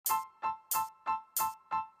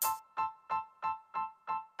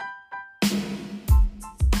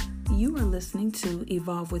You are listening to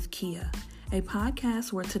Evolve with Kia, a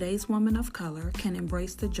podcast where today's woman of color can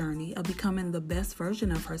embrace the journey of becoming the best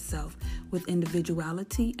version of herself with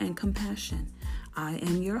individuality and compassion. I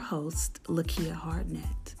am your host, Lakia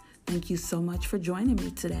Hardnett. Thank you so much for joining me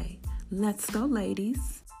today. Let's go,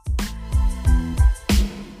 ladies.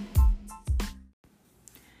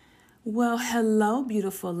 Well, hello,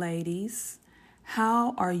 beautiful ladies.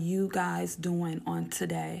 How are you guys doing on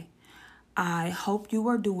today? I hope you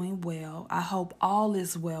are doing well. I hope all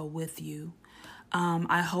is well with you.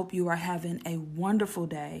 I hope you are having a wonderful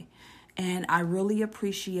day. And I really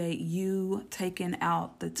appreciate you taking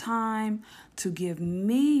out the time to give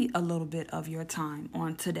me a little bit of your time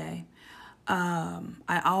on today.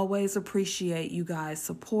 I always appreciate you guys'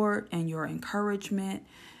 support and your encouragement.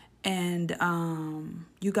 And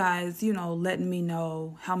you guys, letting me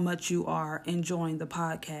know how much you are enjoying the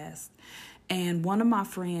podcast. And one of my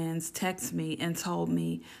friends texted me and told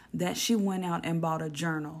me that she went out and bought a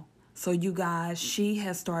journal. So you guys, she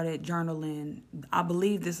has started journaling. I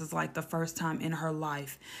believe this is like the first time in her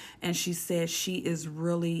life. And she said she is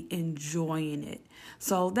really enjoying it.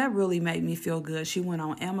 So that really made me feel good. She went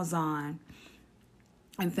on Amazon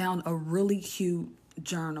and found a really cute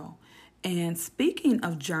journal. And speaking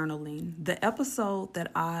of journaling, the episode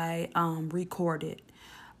that I recorded,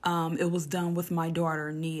 it was done with my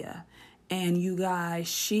daughter, Nia. And you guys,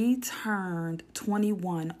 she turned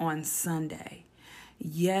 21 on Sunday.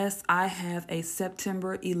 Yes, I have a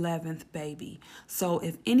September 11th baby. So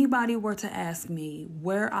if anybody were to ask me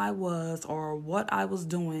where I was or what I was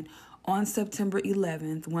doing on September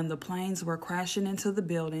 11th when the planes were crashing into the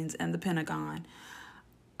buildings and the Pentagon,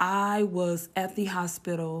 I was at the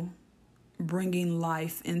hospital bringing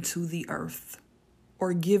life into the earth,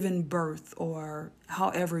 or giving birth, or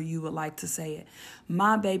however you would like to say it.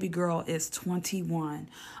 My baby girl is 21.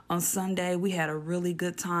 On Sunday, we had a really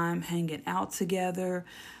good time hanging out together.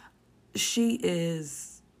 She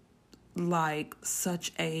is like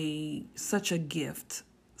such a gift,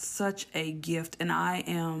 and I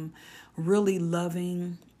am really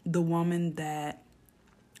loving the woman that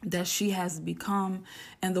she has become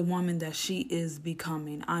and the woman that she is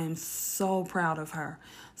becoming. I am so proud of her.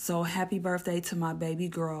 So happy birthday to my baby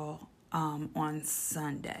girl on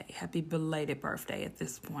Sunday. Happy belated birthday at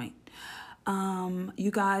this point. You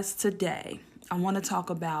guys, today I want to talk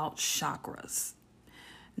about chakras.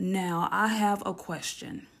 Now, I have a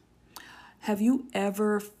question. Have you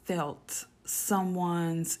ever felt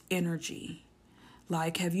someone's energy?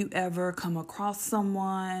 Like, have you ever come across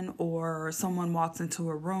someone or someone walks into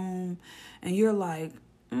a room and you're like,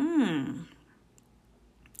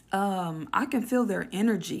 I can feel their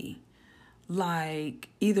energy. Like,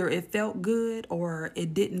 either it felt good or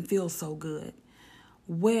it didn't feel so good.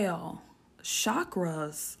 Well,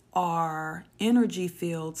 chakras are energy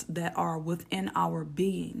fields that are within our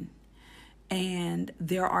being. And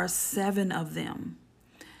there are 7 of them.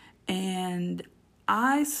 And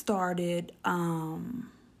I started learning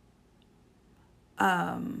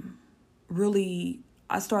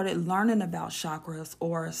about chakras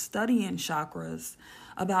or studying chakras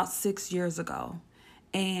about 6 years ago.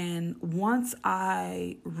 And once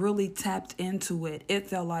I really tapped into it, it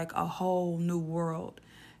felt like a whole new world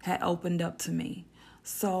had opened up to me.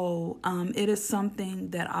 So it is something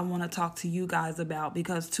that I want to talk to you guys about,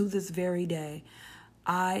 because to this very day,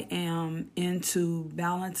 I am into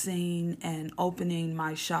balancing and opening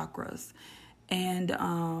my chakras. And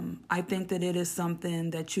I think that it is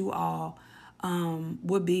something that you all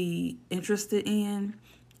would be interested in,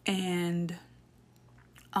 and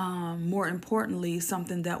more importantly,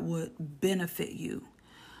 something that would benefit you.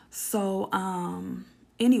 So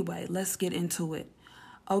anyway, let's get into it.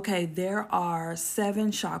 Okay, there are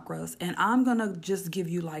 7 chakras, and I'm going to just give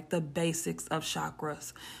you like the basics of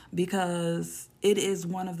chakras, because it is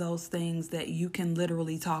one of those things that you can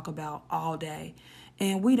literally talk about all day,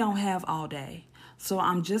 and we don't have all day. So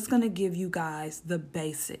I'm just going to give you guys the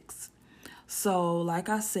basics. So like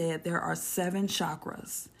I said, there are 7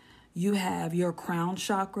 chakras. You have your crown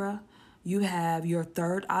chakra, you have your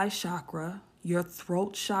third eye chakra, your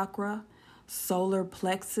throat chakra, solar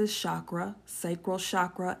plexus chakra, sacral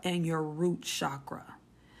chakra, and your root chakra.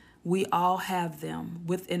 We all have them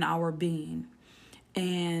within our being.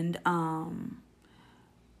 And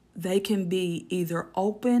they can be either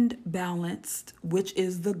opened, balanced, which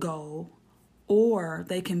is the goal, or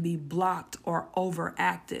they can be blocked or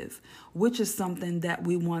overactive, which is something that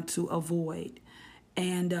we want to avoid.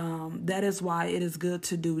 And that is why it is good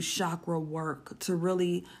to do chakra work, to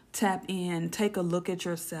really tap in, take a look at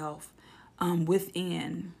yourself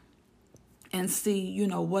within, and see, you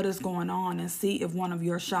know, what is going on, and see if one of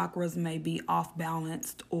your chakras may be off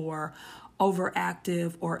balanced or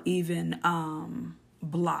overactive or even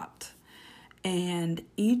blocked. And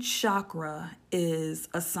each chakra is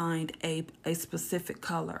assigned a specific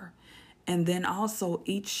color. And then also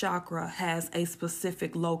each chakra has a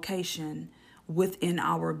specific location within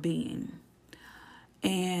our being.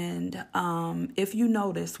 And if you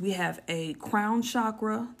notice, we have a crown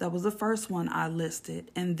chakra. That was the first one I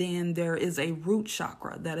listed. And then there is a root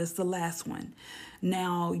chakra. That is the last one.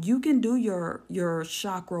 Now, you can do your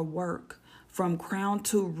chakra work from crown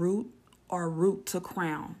to root or root to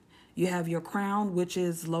crown. You have your crown, which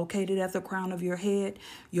is located at the crown of your head,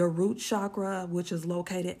 your root chakra, which is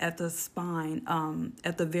located at the spine,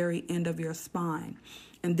 at the very end of your spine.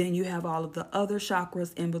 And then you have all of the other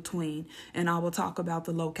chakras in between. And I will talk about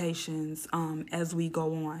the locations as we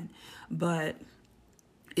go on. But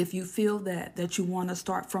if you feel that you want to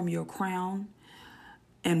start from your crown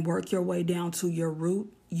and work your way down to your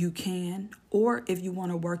root, you can. Or if you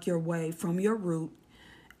want to work your way from your root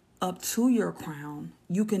up to your crown,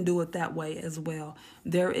 you can do it that way as well.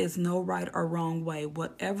 There is no right or wrong way.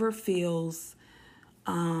 Whatever feels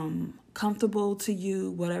comfortable to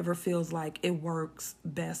you, whatever feels like it works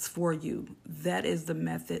best for you, that is the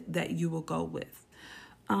method that you will go with.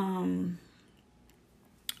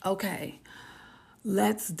 Okay,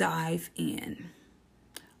 let's dive in.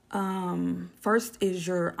 First is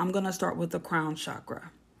I'm going to start with the crown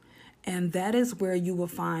chakra. And that is where you will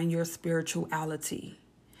find your spirituality.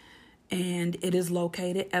 And it is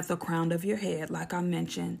located at the crown of your head, like I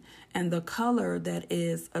mentioned. And the color that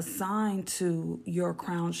is assigned to your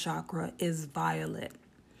crown chakra is violet.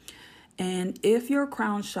 And if your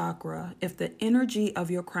crown chakra, if the energy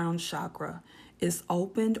of your crown chakra is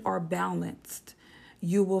opened or balanced,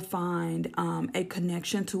 you will find a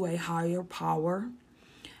connection to a higher power.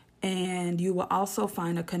 And you will also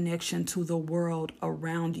find a connection to the world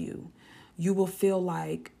around you. You will feel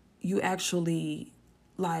like you actually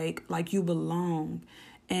like you belong,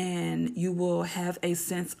 and you will have a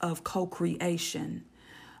sense of co-creation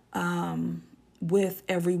with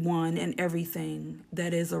everyone and everything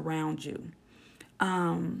that is around you.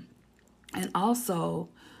 And also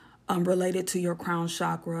related to your crown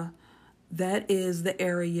chakra, that is the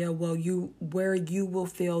area where you will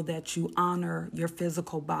feel that you honor your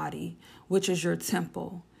physical body, which is your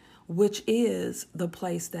temple, which is the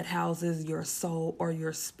place that houses your soul or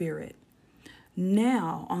your spirit.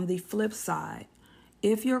 Now, on the flip side,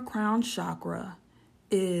 if your crown chakra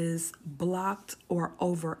is blocked or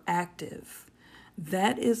overactive,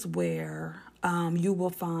 that is where you will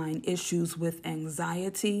find issues with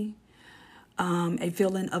anxiety, a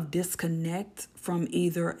feeling of disconnect from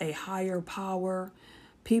either a higher power,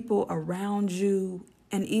 people around you,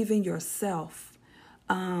 and even yourself.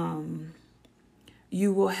 You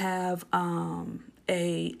will have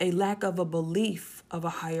a lack of a belief of a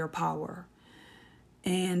higher power.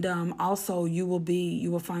 And also you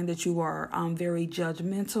will find that you are very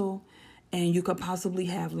judgmental, and you could possibly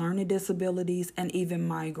have learning disabilities and even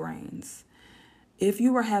migraines. If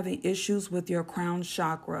you are having issues with your crown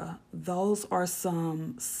chakra, those are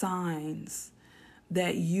some signs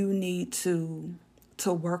that you need to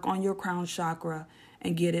work on your crown chakra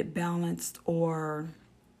and get it balanced or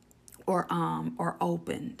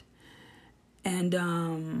opened.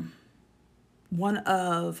 And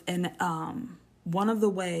one of the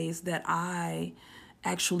ways that I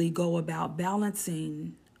actually go about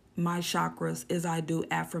balancing my chakras is I do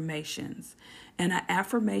affirmations. And an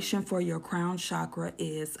affirmation for your crown chakra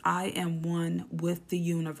is, I am one with the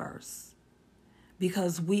universe.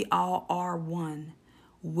 Because we all are one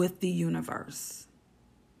with the universe.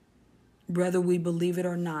 Whether we believe it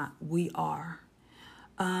or not, we are.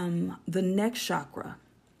 The next chakra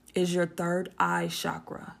is your third eye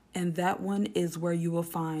chakra. And that one is where you will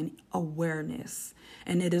find awareness.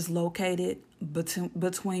 And it is located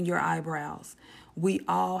between your eyebrows. We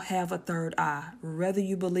all have a third eye. Whether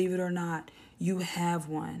you believe it or not, you have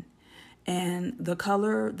one. And the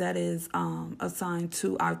color that is assigned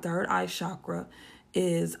to our third eye chakra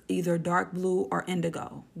is either dark blue or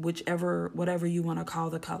indigo, whatever you want to call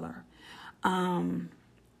the color.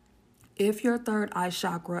 If your third eye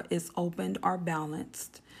chakra is opened or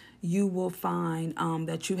balanced, you will find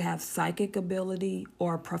that you have psychic ability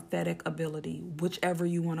or prophetic ability, whichever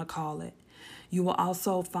you want to call it. You will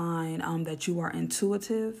also find that you are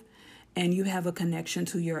intuitive and you have a connection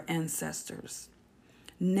to your ancestors.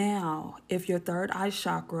 Now, if your third eye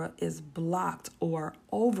chakra is blocked or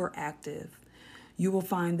overactive, you will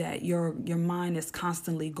find that your mind is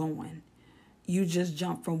constantly going. you just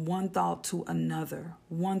jump from one thought to another,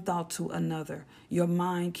 one thought to another. Your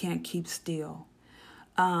mind can't keep still.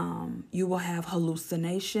 You will have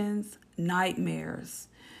hallucinations, nightmares,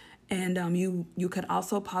 and you could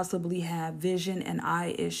also possibly have vision and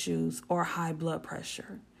eye issues or high blood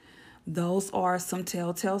pressure. Those are some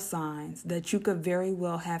telltale signs that you could very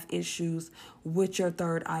well have issues with your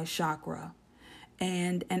third eye chakra.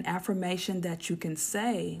 And an affirmation that you can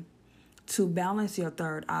say to balance your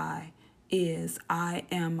third eye is, I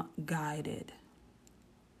am guided.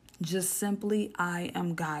 Just simply, I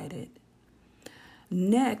am guided.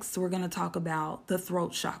 Next, we're going to talk about the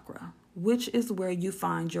throat chakra, which is where you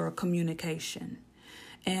find your communication.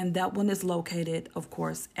 And that one is located, of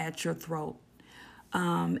course, at your throat.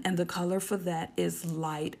 And the color for that is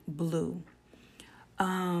light blue.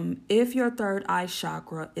 If your third eye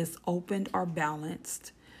chakra is opened or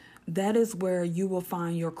balanced, that is where you will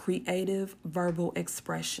find your creative verbal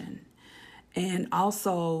expression. And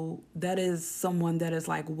also, that is someone that is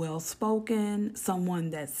like well-spoken, someone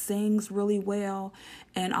that sings really well.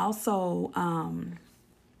 And also,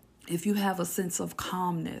 if you have a sense of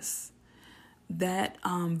calmness, that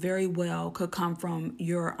very well could come from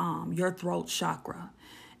your throat chakra.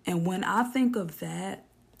 And when I think of that,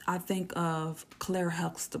 I think of Claire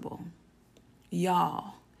Huxtable.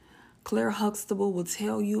 Y'all, Claire Huxtable will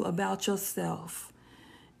tell you about yourself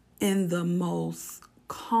in the most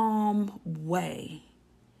calm way.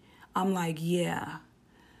 I'm like, yeah,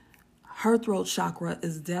 her throat chakra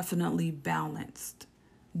is definitely balanced.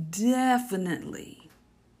 Definitely.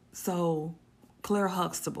 So, Claire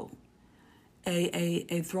Huxtable,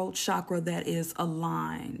 a throat chakra that is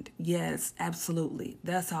aligned. Yes, absolutely.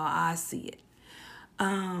 That's how I see it.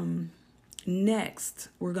 Next,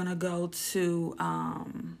 we're going to go to,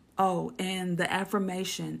 and the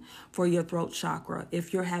affirmation for your throat chakra,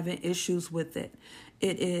 if you're having issues with it,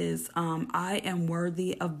 it is, I am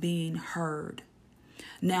worthy of being heard.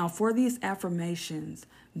 Now, for these affirmations,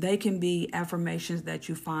 they can be affirmations that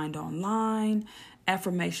you find online,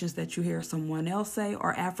 affirmations that you hear someone else say,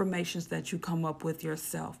 or affirmations that you come up with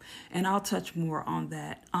yourself. And I'll touch more on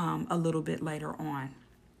that a little bit later on.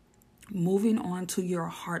 Moving on to your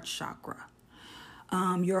heart chakra.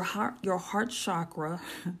 Your heart chakra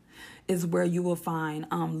is where you will find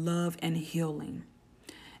love and healing.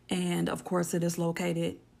 And of course, it is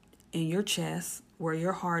located in your chest where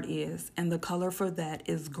your heart is. And the color for that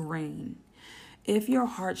is green. If your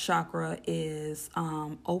heart chakra is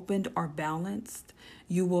opened or balanced,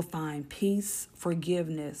 you will find peace,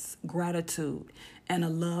 forgiveness, gratitude, and a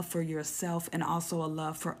love for yourself and also a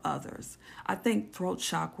love for others. I think throat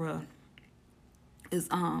chakra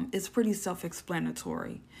is pretty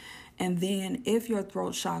self-explanatory. And then if your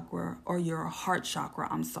throat chakra or your heart chakra,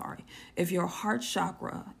 if your heart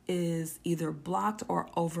chakra is either blocked or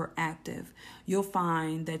overactive, you'll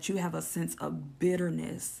find that you have a sense of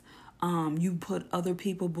bitterness. You put other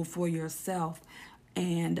people before yourself.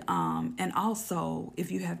 And also if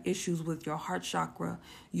you have issues with your heart chakra,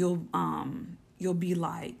 you'll be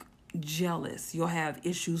like jealous. You'll have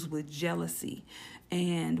issues with jealousy.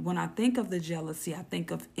 And when I think of the jealousy, I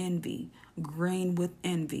think of envy, green with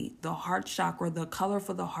envy. The heart chakra, the color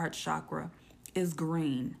for the heart chakra is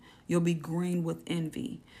green. You'll be green with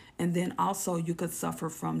envy. And then also you could suffer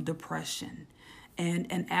from depression. And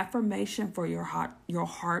an affirmation for your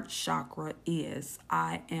heart chakra is,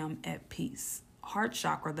 I am at peace. Heart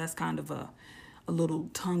chakra, that's kind of a little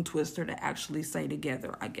tongue twister to actually say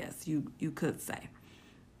together, I guess you could say.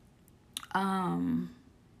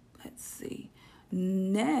 Let's see.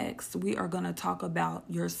 Next, we are going to talk about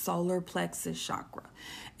your solar plexus chakra.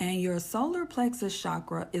 And your solar plexus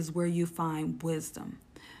chakra is where you find wisdom.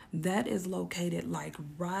 That is located like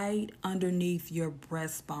right underneath your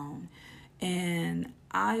breastbone. And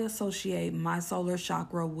I associate my solar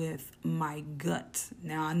chakra with my gut.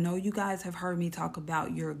 Now, I know you guys have heard me talk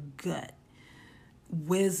about your gut.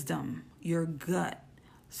 Wisdom, your gut,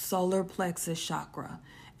 solar plexus chakra.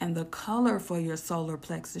 And the color for your solar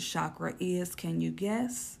plexus chakra is, can you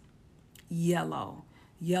guess? Yellow.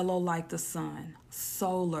 Yellow like the sun.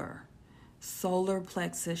 Solar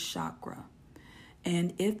plexus chakra.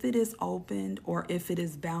 And if it is opened or if it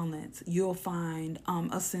is balanced, you'll find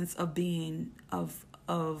a sense of being of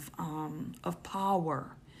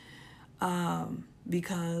power,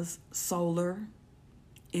 because solar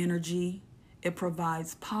energy, it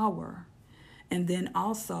provides power. And then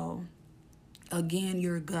also, again,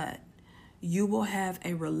 your gut. You will have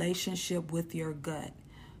a relationship with your gut.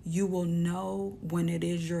 You will know when it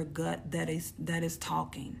is your gut that is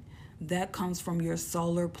talking. That comes from your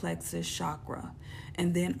solar plexus chakra.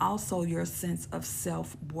 And then also your sense of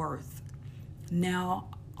self-worth. Now,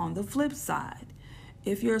 on the flip side,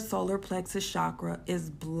 if your solar plexus chakra is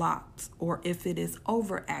blocked or if it is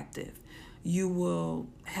overactive, you will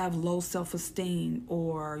have low self-esteem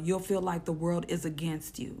or you'll feel like the world is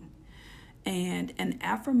against you. And an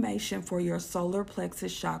affirmation for your solar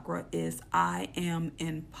plexus chakra is, I am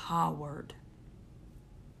empowered.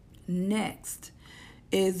 Next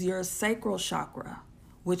is your sacral chakra,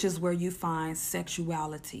 which is where you find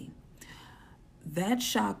sexuality. That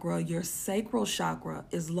chakra, your sacral chakra,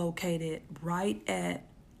 is located right at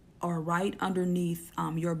or right underneath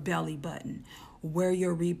your belly button, where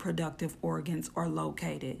your reproductive organs are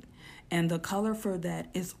located. And the color for that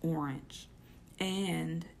is orange.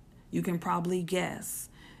 And you can probably guess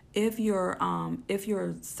if your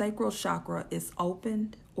sacral chakra is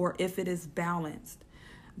opened or if it is balanced.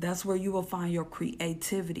 That's where you will find your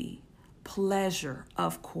creativity, pleasure,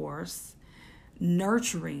 of course,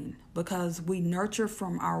 nurturing, because we nurture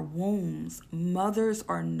from our wombs. Mothers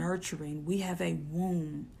are nurturing. We have a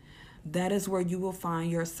womb. That is where you will find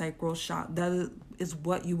your sacral chakra. That is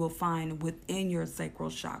what you will find within your sacral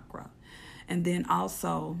chakra. And then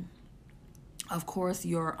also, of course,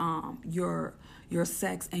 your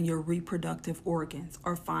sex and your reproductive organs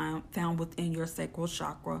are found within your sacral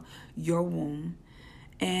chakra, your womb.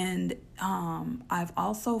 And I've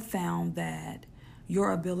also found that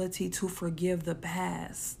your ability to forgive the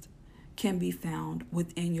past can be found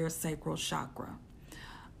within your sacral chakra.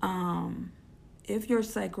 If your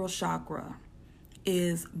sacral chakra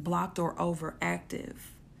is blocked or overactive,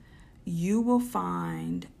 you will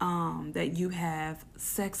find that you have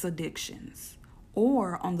sex addictions.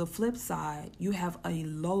 Or on the flip side, you have a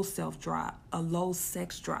low self-drive, a low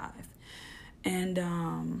sex drive.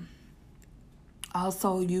 And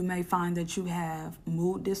also you may find that you have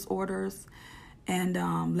mood disorders and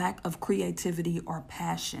lack of creativity or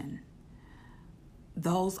passion.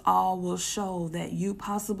 Those all will show that you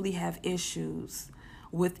possibly have issues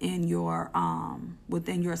within your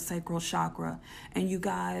sacral chakra. And you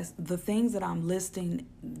guys, the things that I'm listing,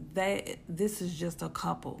 this is just a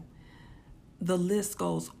couple. The list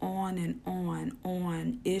goes on and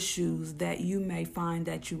on issues that you may find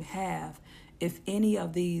that you have if any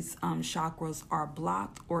of these chakras are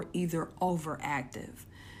blocked or either overactive.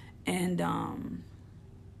 And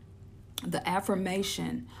the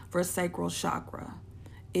affirmation for sacral chakra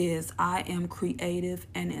is, I am creative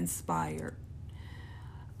and inspired.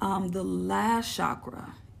 The last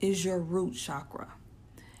chakra is your root chakra.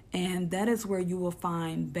 And that is where you will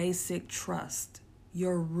find basic trust,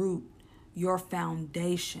 your root, your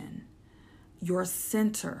foundation, your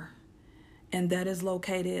center. And that is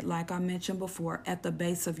located, like I mentioned before, at the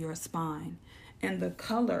base of your spine. And the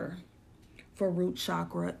color for root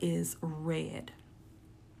chakra is red.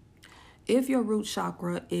 If your root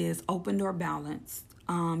chakra is opened or balanced,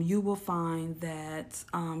 you will find that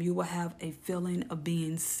you will have a feeling of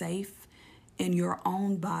being safe in your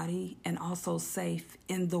own body and also safe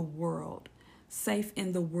in the world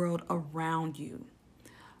around you.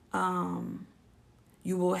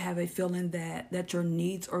 You will have a feeling that your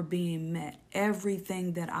needs are being met.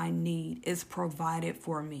 Everything that I need is provided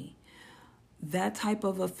for me. That type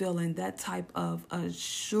of a feeling, that type of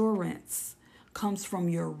assurance comes from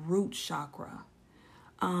your root chakra.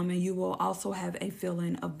 And you will also have a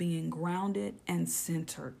feeling of being grounded and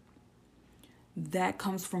centered. That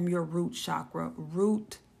comes from your root chakra.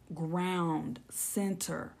 Root, ground,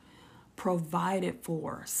 center, provided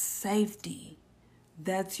for, safety.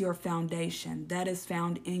 That's your foundation. That is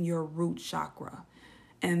found in your root chakra.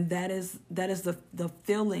 And that is the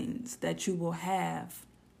feelings that you will have,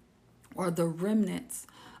 or the remnants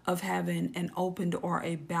of having an opened or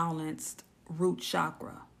a balanced root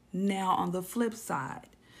chakra. Now, on the flip side,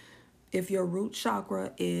 if your root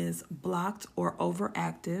chakra is blocked or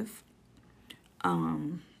overactive,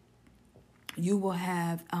 you will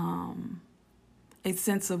have a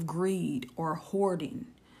sense of greed or hoarding.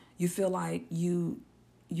 You feel like you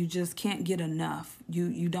just can't get enough.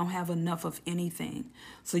 You don't have enough of anything.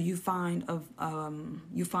 So you find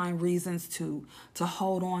reasons to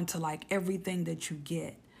hold on to like everything that you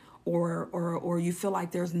get, or you feel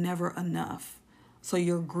like there's never enough. So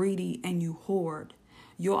you're greedy and you hoard.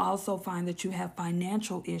 You'll also find that you have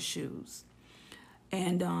financial issues,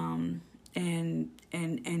 and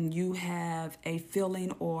you have a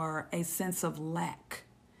feeling or a sense of lack.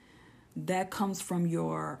 That comes from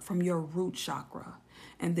your root chakra.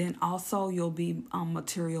 And then also you'll be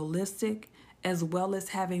materialistic, as well as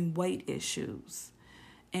having weight issues.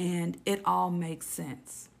 And it all makes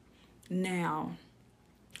sense. Now,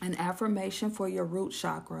 an affirmation for your root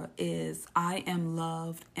chakra is, I am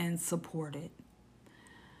loved and supported.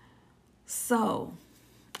 So,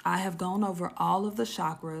 I have gone over all of the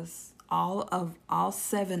chakras, all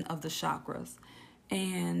 7 of the chakras,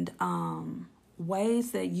 and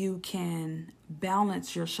ways that you can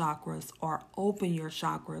balance your chakras or open your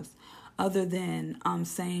chakras, other than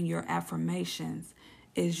saying your affirmations,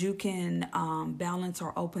 is you can balance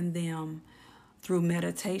or open them through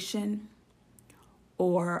meditation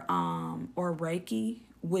or Reiki,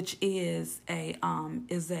 which is a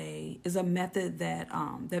method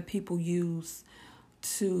that people use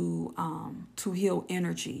to heal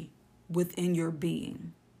energy within your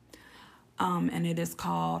being. And it is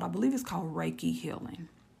called, I believe it's called Reiki healing.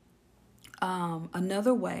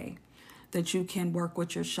 Another way that you can work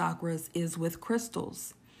with your chakras is with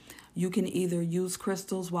crystals. You can either use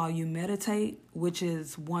crystals while you meditate, which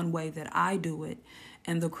is one way that I do it.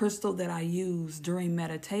 And the crystal that I use during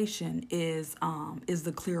meditation is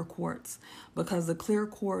the clear quartz, because the clear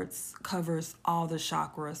quartz covers all the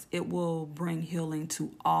chakras. It will bring healing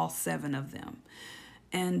to all 7 of them.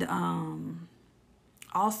 And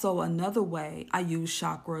also another way I use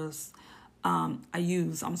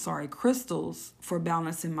crystals for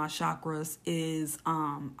balancing my chakras is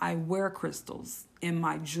I wear crystals in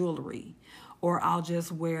my jewelry, or I'll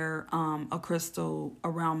just wear a crystal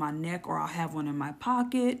around my neck, or I'll have one in my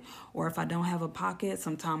pocket, or if I don't have a pocket,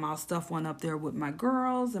 sometimes I'll stuff one up there with my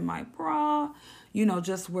girls and my bra,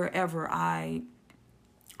 just wherever. I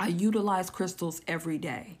utilize crystals every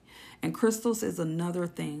day. And crystals is another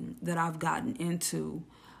thing that I've gotten into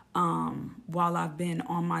while I've been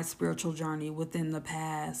on my spiritual journey within the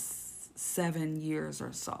past 7 years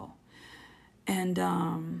or so. And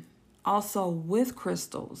also with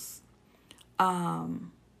crystals, if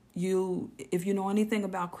you know anything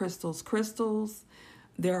about crystals,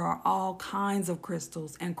 there are all kinds of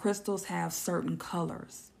crystals, and crystals have certain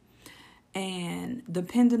colors. And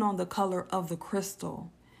depending on the color of the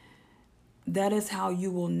crystal, that is how you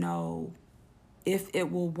will know if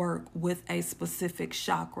it will work with a specific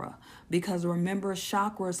chakra. Because remember,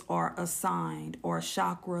 chakras are assigned, or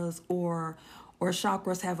chakras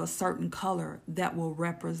have a certain color that will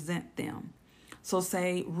represent them. So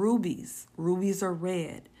say rubies are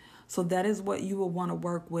red. So that is what you will want to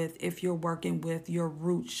work with if you're working with your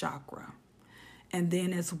root chakra. And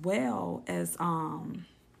then as well as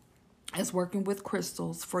working with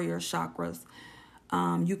crystals for your chakras,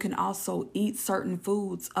 you can also eat certain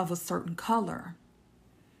foods of a certain color.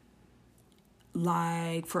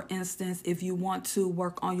 Like, for instance, if you want to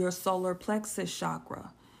work on your solar plexus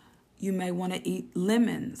chakra, you may want to eat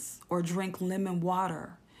lemons or drink lemon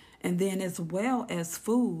water. And then as well as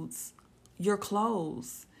foods, your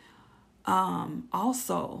clothes.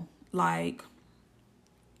 Also, like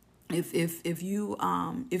if you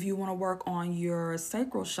want to work on your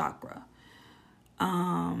sacral chakra,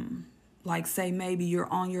 like say maybe you're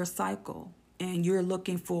on your cycle and you're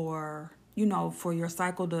looking for your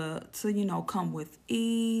cycle to come with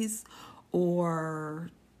ease,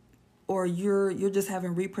 or you're just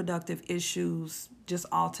having reproductive issues just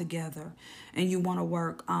altogether, and you want to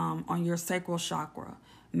work on your sacral chakra.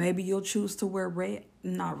 Maybe you'll choose to wear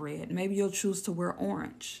maybe you'll choose to wear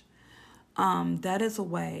orange. That is a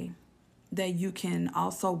way that you can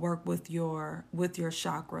also work with your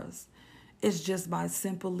chakras. It's just by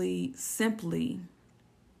simply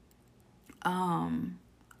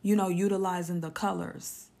utilizing the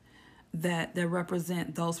colors that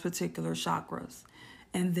represent those particular chakras.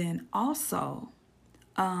 And then also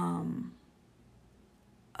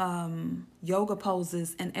yoga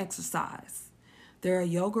poses and exercise. There are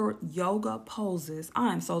yoga poses.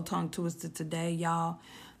 I am so tongue twisted today, y'all.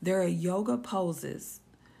 There are yoga poses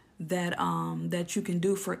that you can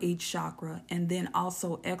do for each chakra, and then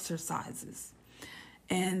also exercises.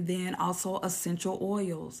 And then also essential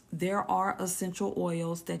oils. There are essential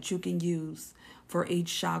oils that you can use for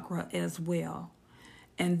each chakra as well.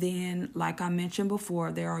 And then, like I mentioned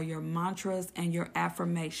before, there are your mantras and your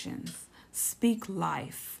affirmations. Speak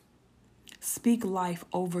life. Speak life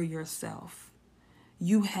over yourself.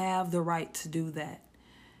 You have the right to do that.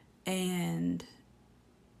 And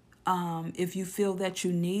if you feel that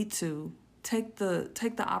you need to, take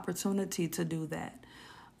the opportunity to do that.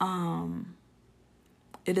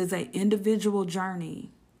 It is an individual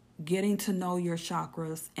journey, getting to know your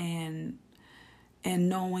chakras and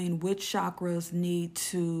knowing which chakras need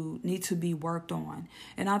to be worked on.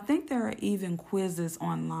 And I think there are even quizzes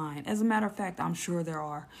online. As a matter of fact, I'm sure there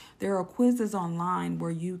are. There are quizzes online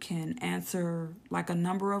where you can answer like a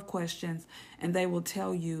number of questions, and they will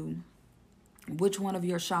tell you which one of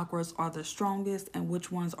your chakras are the strongest and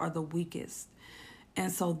which ones are the weakest.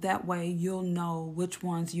 And so that way you'll know which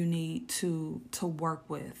ones you need to work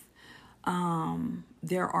with.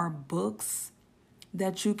 There are books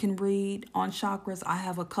that you can read on chakras. I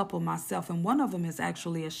have a couple myself, and one of them is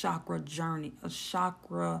actually a chakra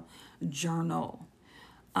journal.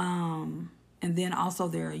 And then also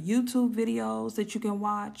there are YouTube videos that you can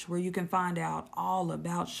watch where you can find out all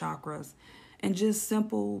about chakras, and just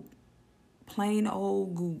simple, plain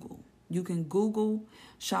old Google. You can Google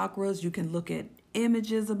chakras. You can look at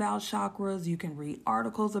images about chakras. You can read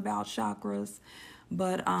articles about chakras.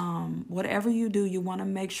 But whatever you do, you want to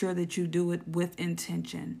make sure that you do it with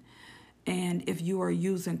intention. And if you are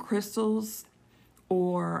using crystals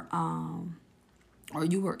or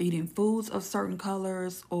you are eating foods of certain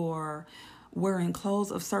colors or wearing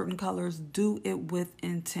clothes of certain colors, do it with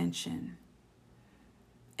intention.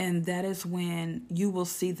 And that is when you will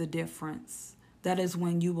see the difference. That is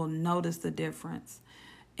when you will notice the difference.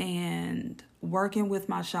 And working with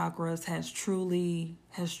my chakras has truly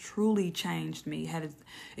changed me.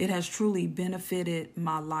 It has truly benefited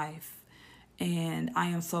my life. And I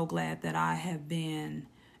am so glad that I have been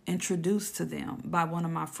introduced to them by one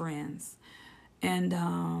of my friends. And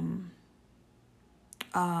I'm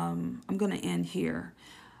going to end here.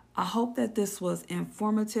 I hope that this was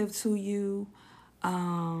informative to you.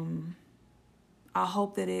 I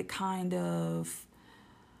hope that it kind of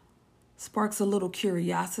sparks a little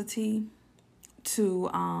curiosity to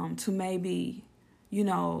maybe,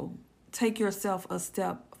 take yourself a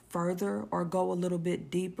step further or go a little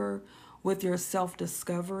bit deeper with your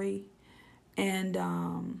self-discovery, and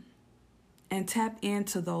tap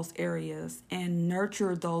into those areas and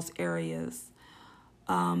nurture those areas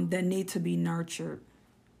that need to be nurtured,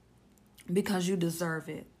 because you deserve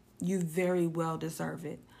it. You very well deserve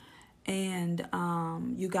it. And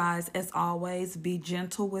you guys, as always, be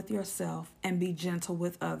gentle with yourself and be gentle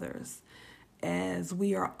with others, as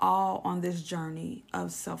we are all on this journey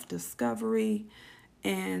of self-discovery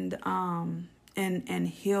and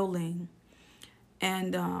healing.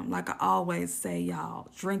 And like I always say, y'all,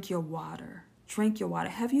 drink your water. Drink your water.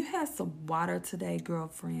 Have you had some water today,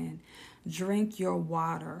 girlfriend? Drink your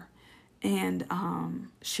water. And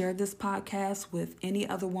share this podcast with any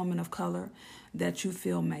other woman of color that you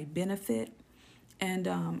feel may benefit. And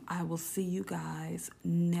I will see you guys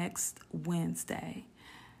next Wednesday.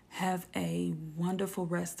 Have a wonderful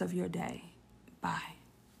rest of your day. Bye.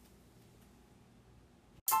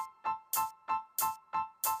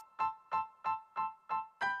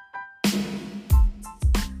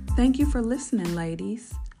 Thank you for listening,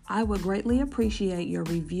 ladies. I would greatly appreciate your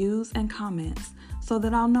reviews and comments so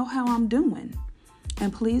that I'll know how I'm doing.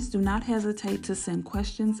 And please do not hesitate to send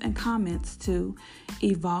questions and comments to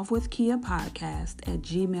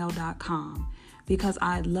evolvewithkiapodcast@gmail.com, because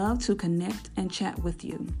I'd love to connect and chat with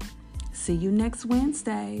you. See you next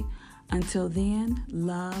Wednesday. Until then,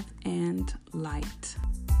 love and light.